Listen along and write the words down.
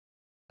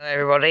Hello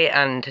everybody,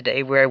 and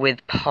today we're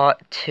with part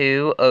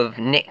 2 of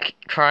Nick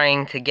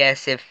trying to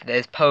guess if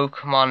there's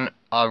Pokemon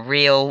are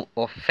real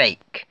or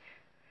fake.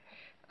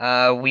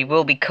 We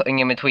will be cutting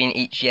in between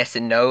each yes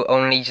and no,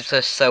 only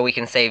just so we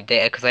can save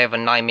data, because I have a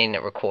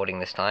 9-minute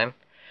recording this time.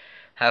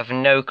 I have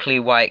no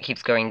clue why it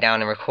keeps going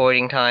down in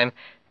recording time,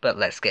 but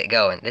let's get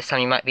going. This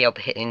time you might be able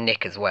to hit in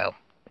Nick as well.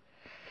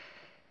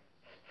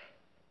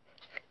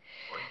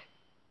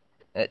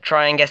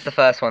 Try and guess the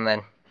first one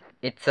then.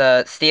 It's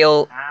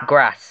steel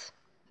grass.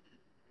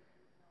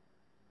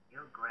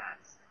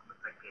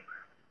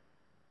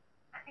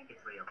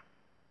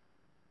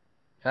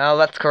 Oh,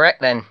 that's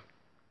correct then.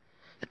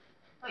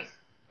 Nice.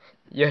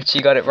 You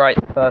actually got it right,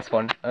 the first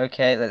one.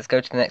 Okay, let's go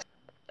to the next.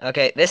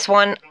 Okay, this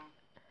one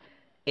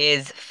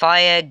is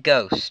Fire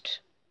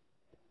Ghost.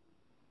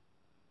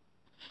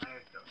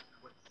 Fire Ghost.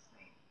 What's his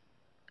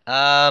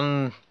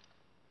name?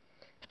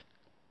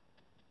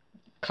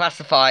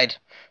 Classified.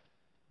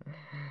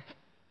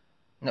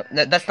 No,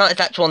 that's not its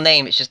actual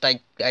name. It's just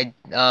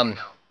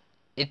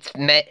its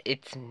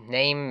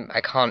name.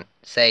 I can't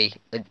say.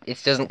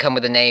 It doesn't come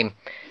with a name.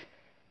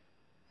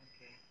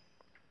 Okay.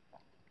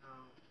 So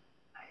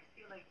I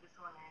feel like this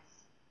one is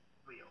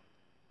real.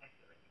 I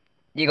feel like.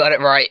 You got it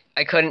right.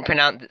 I couldn't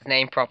pronounce its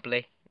name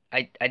properly.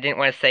 I didn't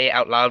want to say it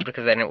out loud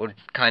because then it would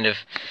kind of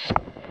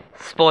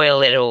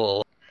spoil it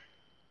all.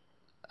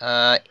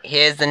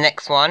 Here's the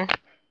next one.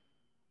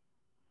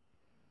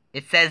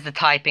 It says the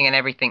typing and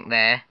everything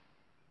there.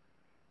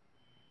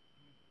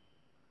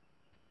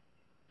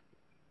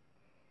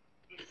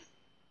 It's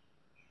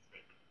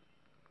fake.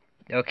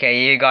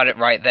 Okay, you got it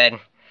right then.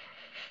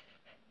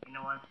 You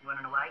know what? You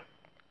wanna know why?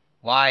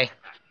 Why?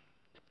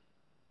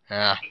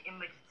 Ah. The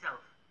image itself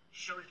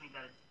shows me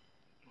that it's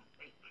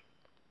fake.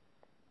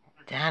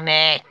 Damn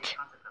it!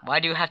 Why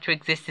do you have to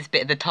exist this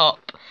bit at the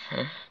top?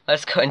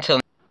 Let's go until...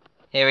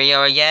 Here we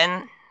go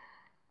again.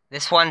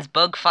 This one's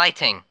bug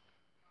fighting.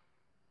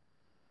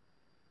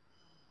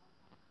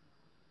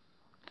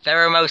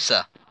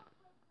 Pheromosa.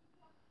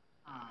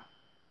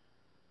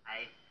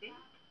 I think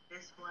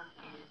this one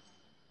is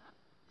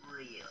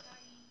real.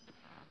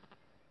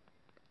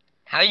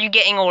 How are you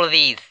getting all of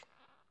these?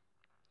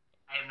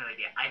 I have no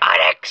idea.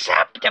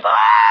 Unacceptable!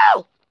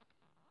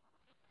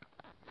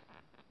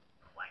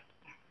 Why?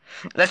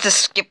 Let's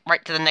just skip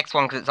right to the next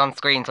one because it's on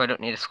screen, so I don't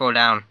need to scroll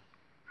down.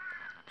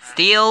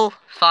 Steel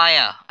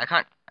Fire. I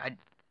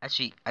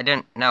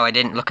don't know. I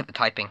didn't look at the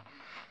typing.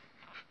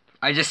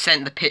 I just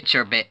sent the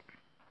picture a bit.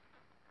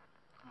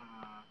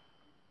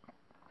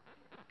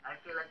 I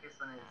feel like this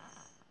one is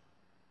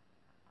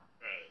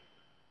fake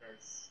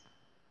because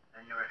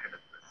I've never heard of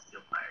the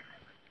Steel Fire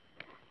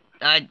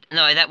type.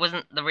 No, that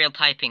wasn't the real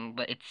typing,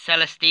 but it's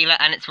Celesteela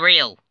and it's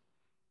real.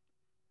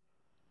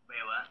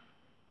 Wait, what?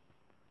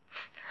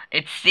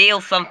 It's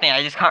Steel something.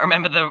 I just can't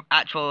remember the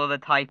actual the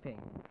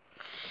typing.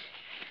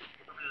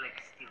 Probably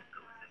like Steel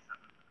Ghost or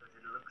something because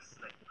it looks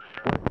like.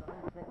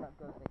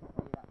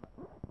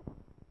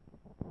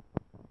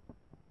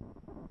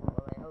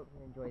 Well, I hope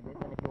you enjoyed this,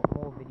 and if you want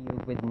more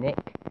videos with Nick,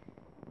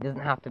 it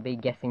doesn't have to be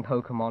guessing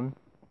Pokemon.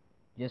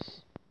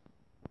 Just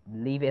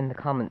leave it in the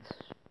comments,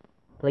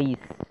 please.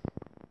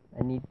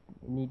 I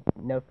need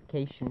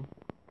notification.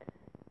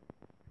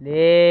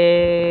 Please.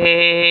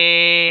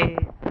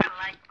 I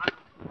like.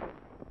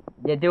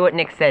 Yeah, do what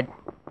Nick said.